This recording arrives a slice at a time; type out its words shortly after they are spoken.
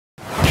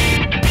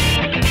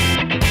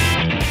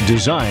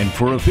designed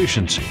for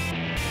efficiency,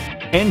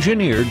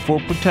 engineered for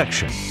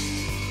protection.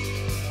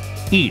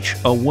 Each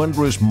a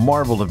wondrous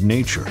marvel of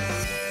nature,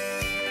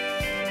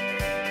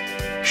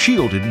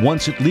 shielded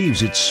once it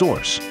leaves its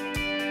source,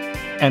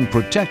 and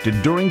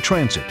protected during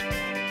transit.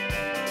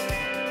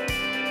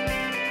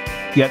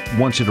 Yet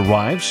once it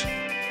arrives,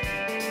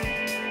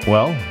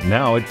 well,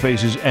 now it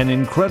faces an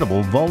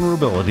incredible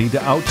vulnerability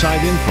to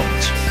outside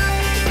influence.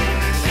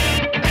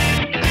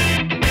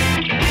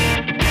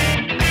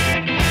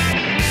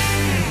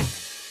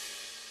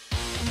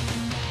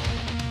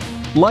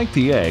 Like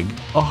the egg,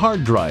 a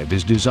hard drive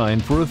is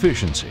designed for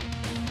efficiency.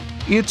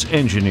 It's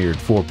engineered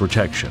for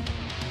protection.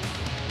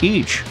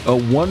 Each a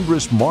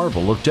wondrous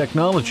marvel of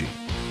technology,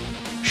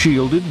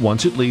 shielded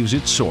once it leaves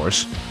its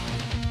source,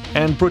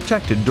 and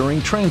protected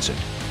during transit.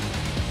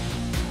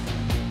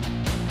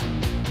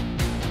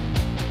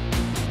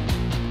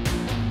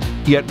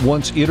 Yet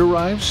once it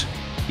arrives,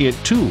 it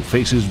too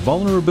faces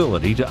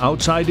vulnerability to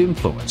outside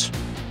influence.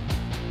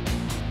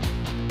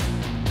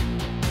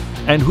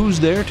 And who's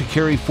there to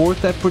carry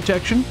forth that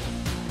protection?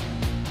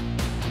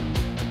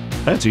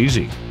 That's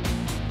easy.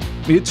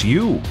 It's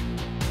you.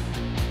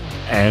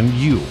 And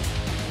you.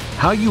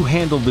 How you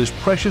handle this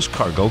precious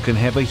cargo can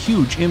have a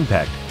huge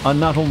impact on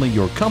not only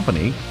your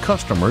company,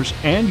 customers,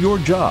 and your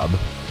job,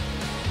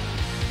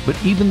 but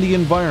even the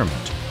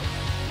environment.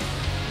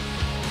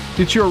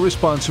 It's your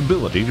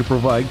responsibility to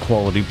provide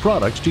quality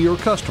products to your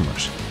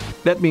customers.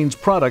 That means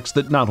products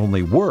that not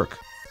only work,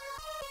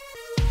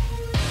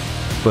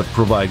 but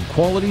provide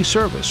quality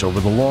service over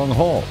the long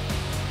haul.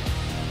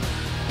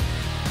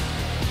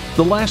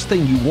 The last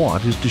thing you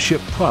want is to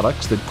ship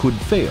products that could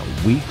fail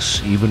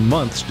weeks, even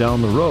months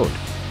down the road.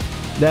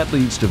 That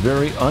leads to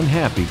very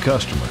unhappy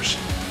customers.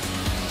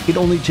 It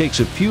only takes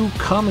a few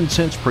common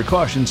sense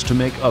precautions to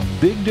make a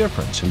big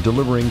difference in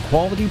delivering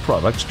quality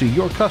products to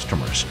your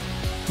customers,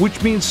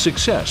 which means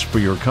success for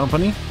your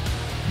company,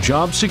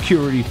 job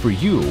security for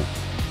you,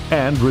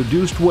 and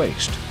reduced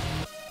waste.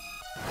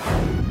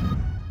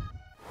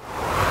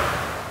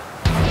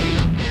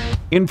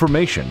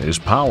 Information is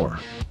power,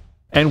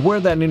 and where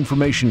that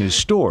information is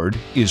stored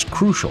is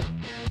crucial.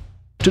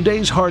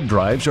 Today's hard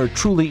drives are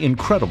truly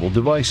incredible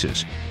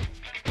devices.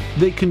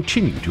 They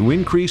continue to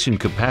increase in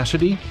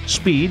capacity,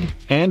 speed,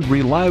 and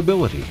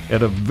reliability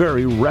at a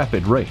very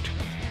rapid rate.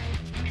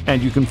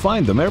 And you can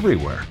find them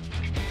everywhere,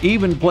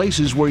 even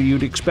places where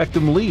you'd expect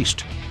them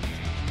least.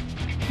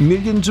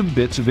 Millions of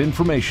bits of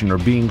information are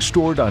being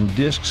stored on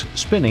disks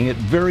spinning at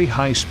very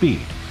high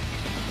speed.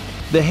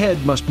 The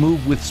head must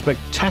move with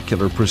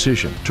spectacular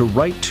precision to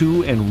write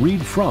to and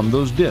read from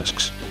those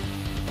disks.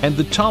 And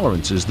the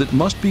tolerances that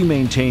must be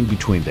maintained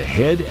between the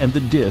head and the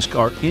disk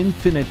are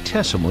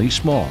infinitesimally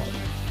small.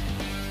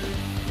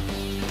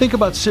 Think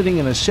about sitting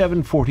in a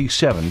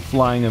 747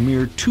 flying a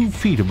mere 2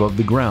 feet above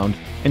the ground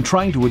and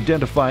trying to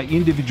identify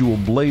individual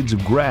blades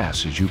of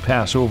grass as you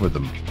pass over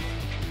them.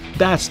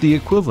 That's the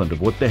equivalent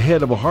of what the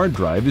head of a hard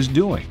drive is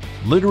doing,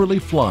 literally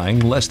flying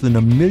less than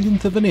a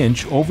millionth of an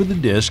inch over the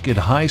disk at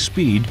high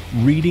speed,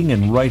 reading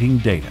and writing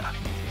data.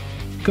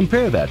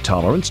 Compare that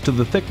tolerance to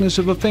the thickness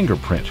of a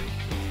fingerprint,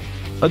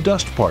 a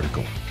dust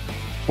particle,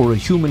 or a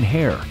human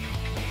hair.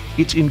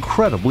 It's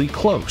incredibly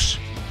close.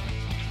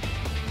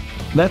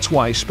 That's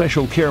why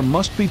special care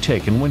must be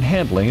taken when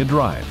handling a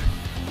drive.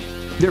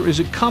 There is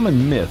a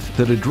common myth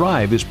that a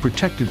drive is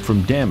protected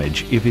from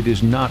damage if it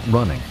is not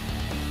running.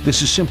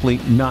 This is simply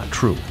not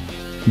true.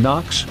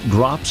 Knocks,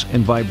 drops,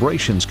 and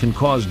vibrations can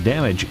cause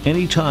damage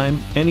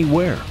anytime,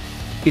 anywhere.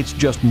 It's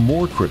just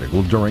more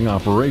critical during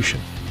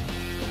operation.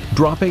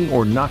 Dropping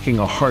or knocking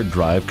a hard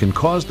drive can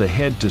cause the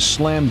head to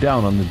slam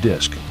down on the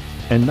disk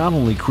and not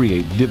only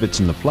create divots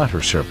in the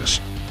platter surface,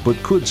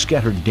 but could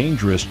scatter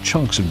dangerous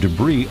chunks of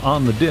debris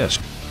on the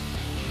disk.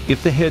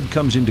 If the head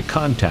comes into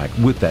contact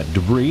with that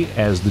debris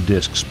as the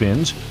disk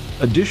spins,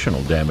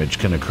 additional damage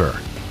can occur.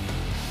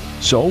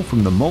 So,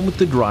 from the moment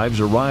the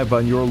drives arrive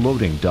on your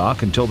loading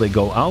dock until they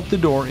go out the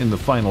door in the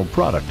final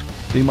product,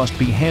 they must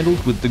be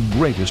handled with the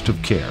greatest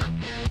of care.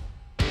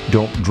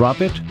 Don't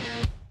drop it,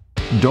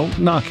 don't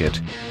knock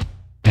it,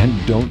 and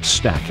don't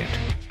stack it.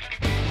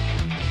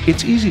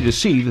 It's easy to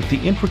see that the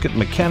intricate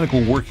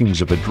mechanical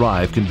workings of a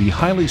drive can be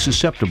highly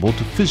susceptible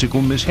to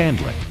physical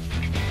mishandling.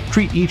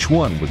 Treat each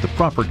one with the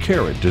proper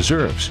care it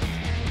deserves.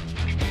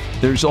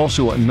 There's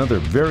also another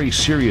very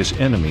serious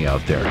enemy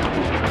out there: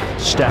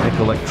 static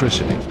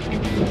electricity.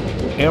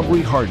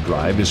 Every hard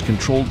drive is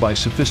controlled by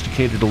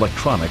sophisticated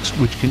electronics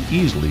which can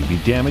easily be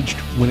damaged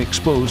when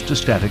exposed to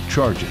static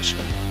charges.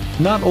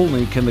 Not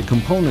only can the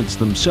components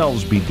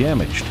themselves be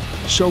damaged,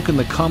 so can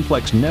the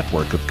complex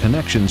network of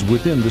connections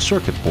within the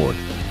circuit board.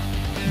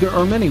 There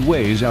are many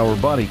ways our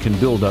body can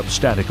build up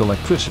static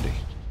electricity.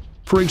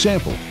 For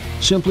example,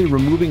 simply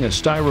removing a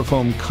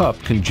styrofoam cup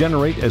can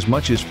generate as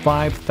much as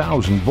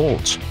 5,000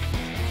 volts.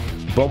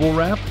 Bubble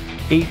wrap,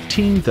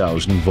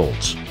 18,000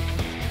 volts.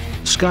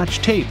 Scotch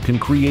tape can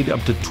create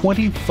up to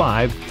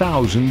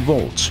 25,000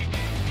 volts.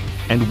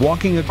 And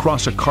walking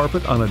across a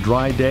carpet on a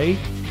dry day,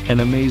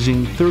 an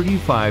amazing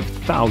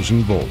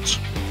 35,000 volts.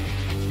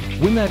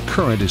 When that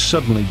current is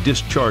suddenly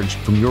discharged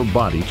from your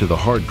body to the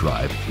hard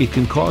drive, it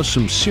can cause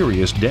some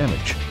serious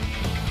damage.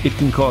 It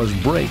can cause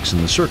breaks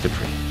in the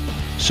circuitry,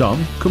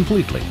 some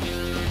completely.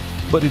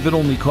 But if it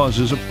only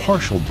causes a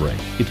partial break,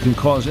 it can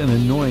cause an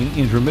annoying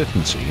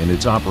intermittency in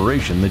its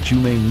operation that you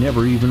may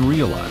never even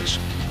realize.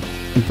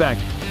 In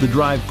fact, the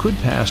drive could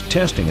pass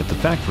testing at the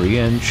factory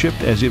and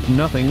shipped as if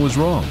nothing was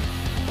wrong.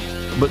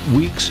 But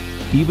weeks,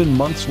 even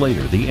months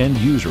later, the end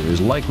user is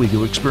likely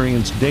to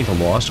experience data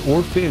loss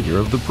or failure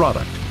of the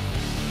product.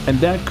 And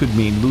that could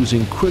mean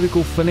losing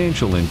critical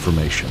financial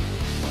information,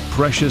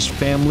 precious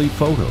family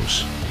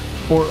photos,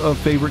 or a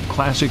favorite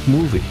classic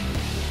movie.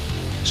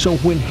 So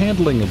when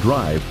handling a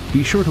drive,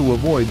 be sure to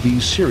avoid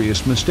these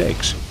serious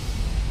mistakes.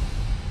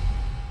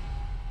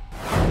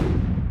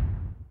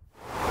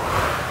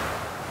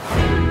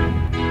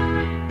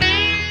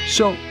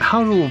 So,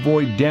 how to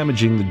avoid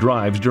damaging the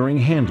drives during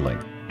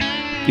handling?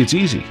 It's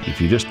easy if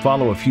you just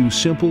follow a few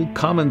simple,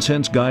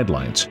 common-sense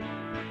guidelines.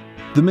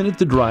 The minute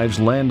the drives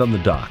land on the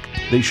dock,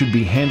 they should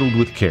be handled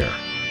with care.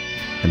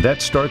 And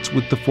that starts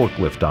with the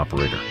forklift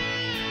operator.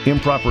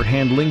 Improper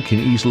handling can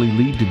easily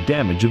lead to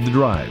damage of the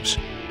drives.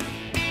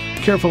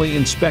 Carefully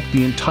inspect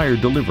the entire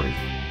delivery.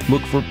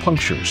 Look for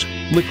punctures,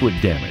 liquid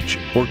damage,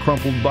 or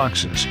crumpled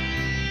boxes.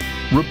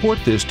 Report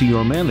this to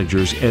your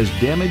managers as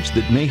damage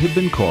that may have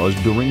been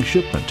caused during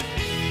shipment.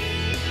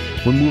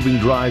 When moving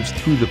drives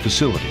through the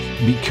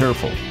facility, be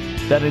careful.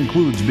 That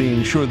includes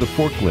being sure the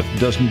forklift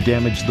doesn't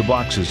damage the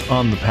boxes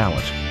on the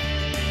pallet.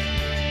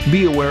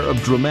 Be aware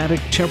of dramatic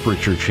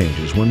temperature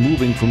changes when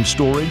moving from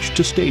storage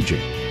to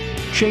staging.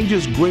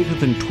 Changes greater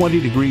than 20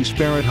 degrees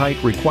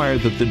Fahrenheit require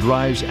that the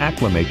drives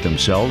acclimate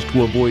themselves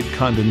to avoid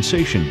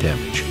condensation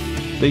damage.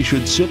 They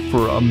should sit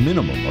for a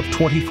minimum of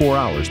 24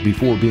 hours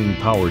before being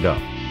powered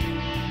up.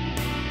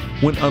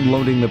 When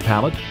unloading the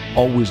pallet,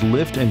 always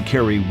lift and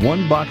carry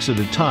one box at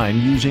a time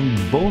using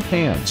both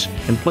hands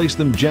and place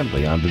them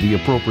gently onto the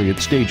appropriate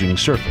staging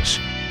surface.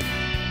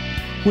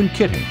 When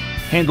kitting,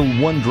 handle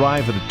one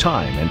drive at a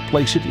time and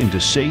place it into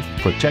safe,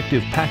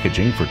 protective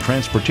packaging for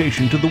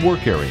transportation to the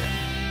work area.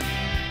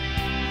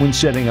 When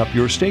setting up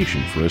your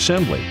station for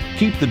assembly,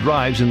 keep the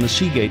drives in the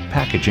Seagate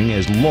packaging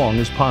as long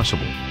as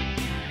possible.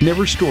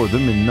 Never store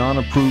them in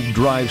non-approved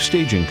drive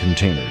staging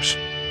containers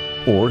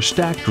or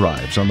stack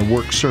drives on the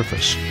work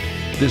surface.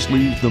 This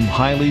leaves them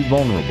highly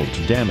vulnerable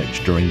to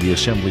damage during the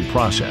assembly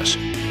process.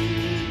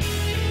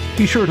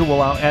 Be sure to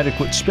allow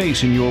adequate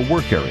space in your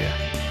work area.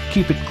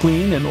 Keep it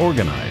clean and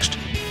organized.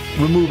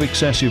 Remove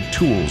excessive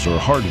tools or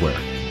hardware.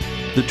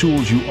 The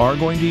tools you are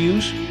going to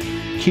use,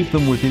 keep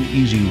them within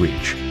easy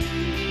reach.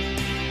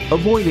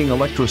 Avoiding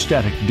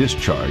electrostatic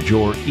discharge,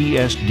 or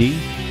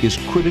ESD, is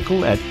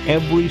critical at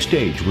every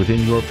stage within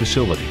your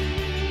facility.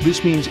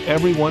 This means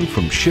everyone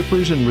from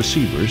shippers and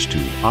receivers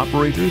to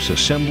operators,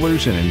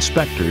 assemblers, and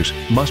inspectors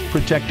must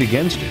protect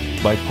against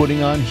it by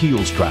putting on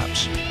heel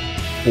straps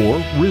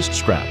or wrist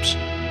straps.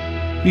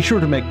 Be sure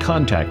to make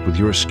contact with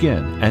your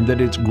skin and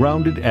that it's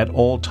grounded at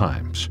all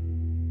times.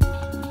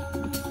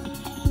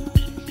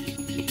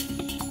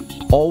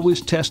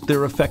 Always test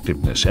their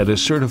effectiveness at a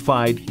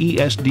certified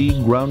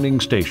ESD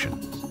grounding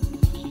station.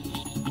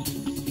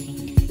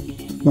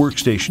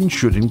 Workstations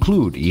should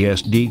include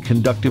ESD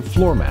conductive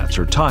floor mats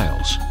or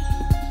tiles.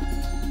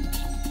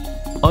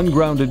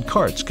 Ungrounded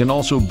carts can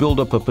also build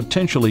up a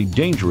potentially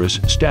dangerous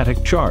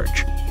static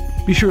charge.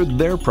 Be sure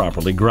they're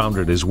properly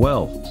grounded as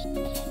well.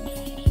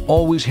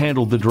 Always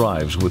handle the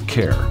drives with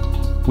care.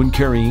 When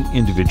carrying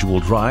individual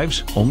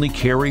drives, only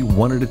carry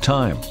one at a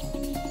time.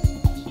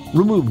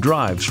 Remove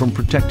drives from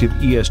protective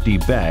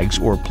ESD bags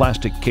or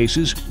plastic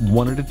cases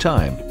one at a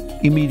time,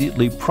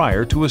 immediately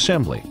prior to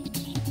assembly.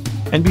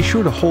 And be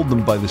sure to hold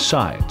them by the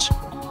sides.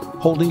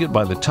 Holding it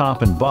by the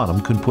top and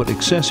bottom can put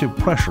excessive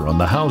pressure on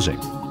the housing.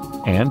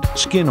 And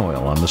skin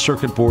oil on the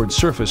circuit board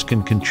surface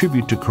can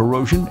contribute to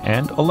corrosion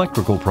and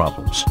electrical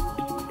problems.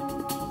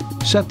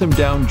 Set them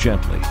down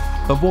gently.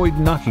 Avoid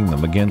knocking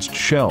them against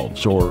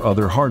shelves or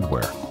other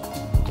hardware.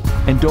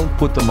 And don't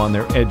put them on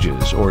their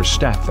edges or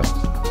stack them.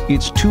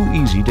 It's too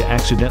easy to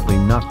accidentally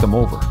knock them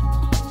over.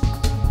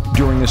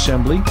 During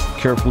assembly,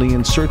 carefully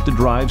insert the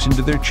drives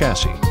into their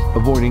chassis,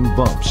 avoiding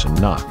bumps and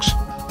knocks.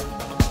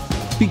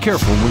 Be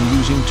careful when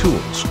using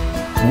tools.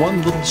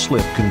 One little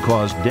slip can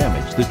cause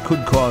damage that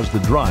could cause the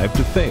drive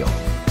to fail.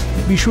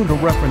 Be sure to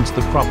reference the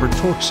proper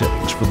torque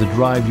settings for the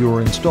drive you are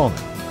installing.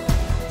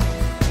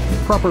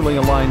 Properly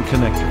align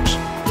connectors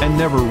and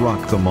never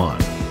rock them on.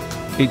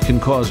 It can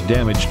cause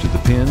damage to the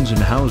pins and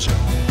housing.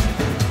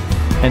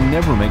 And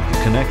never make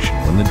the connection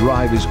when the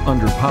drive is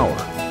under power.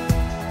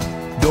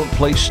 Don't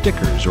place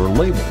stickers or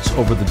labels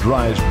over the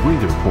drive's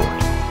breather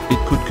port.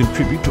 It could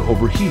contribute to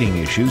overheating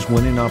issues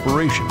when in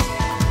operation.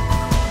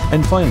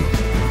 And finally,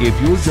 if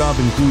your job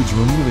includes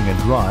removing a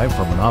drive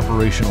from an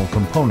operational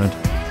component,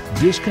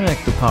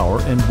 disconnect the power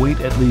and wait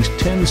at least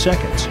 10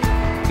 seconds.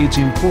 It's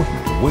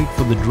important to wait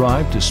for the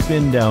drive to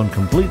spin down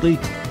completely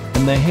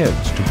and the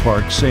heads to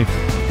park safely.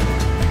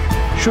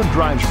 Should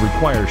drives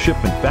require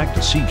shipment back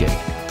to Seagate,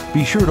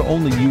 be sure to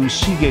only use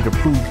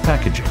Seagate-approved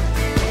packaging.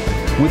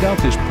 Without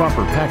this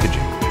proper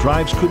packaging,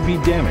 drives could be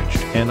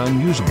damaged and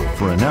unusable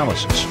for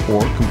analysis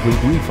or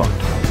complete refund.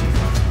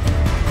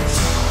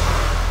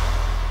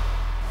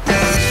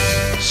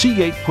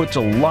 Seagate puts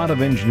a lot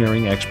of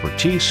engineering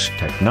expertise,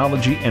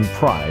 technology, and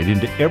pride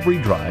into every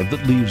drive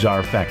that leaves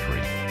our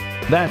factory.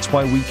 That's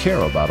why we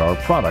care about our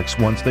products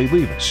once they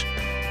leave us.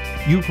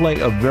 You play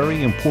a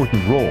very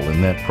important role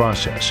in that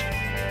process.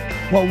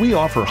 While we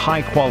offer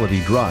high-quality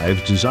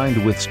drives designed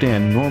to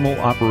withstand normal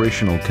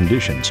operational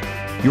conditions,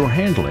 you're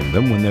handling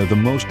them when they're the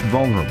most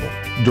vulnerable,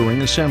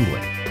 during assembly.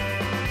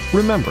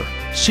 Remember,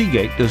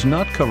 Seagate does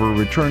not cover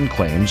return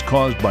claims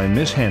caused by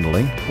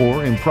mishandling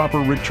or improper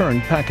return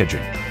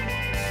packaging.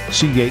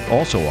 Seagate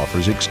also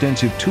offers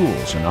extensive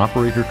tools and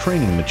operator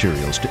training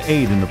materials to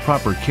aid in the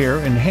proper care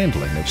and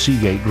handling of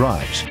Seagate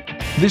drives.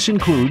 This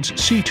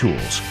includes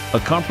C-Tools, a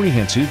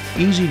comprehensive,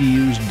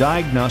 easy-to-use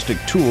diagnostic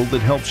tool that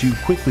helps you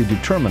quickly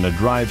determine a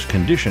drive's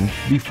condition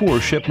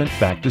before shipment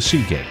back to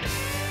Seagate.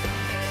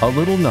 A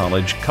little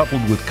knowledge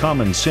coupled with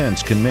common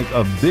sense can make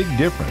a big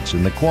difference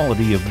in the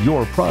quality of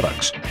your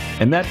products,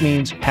 and that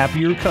means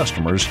happier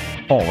customers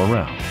all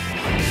around.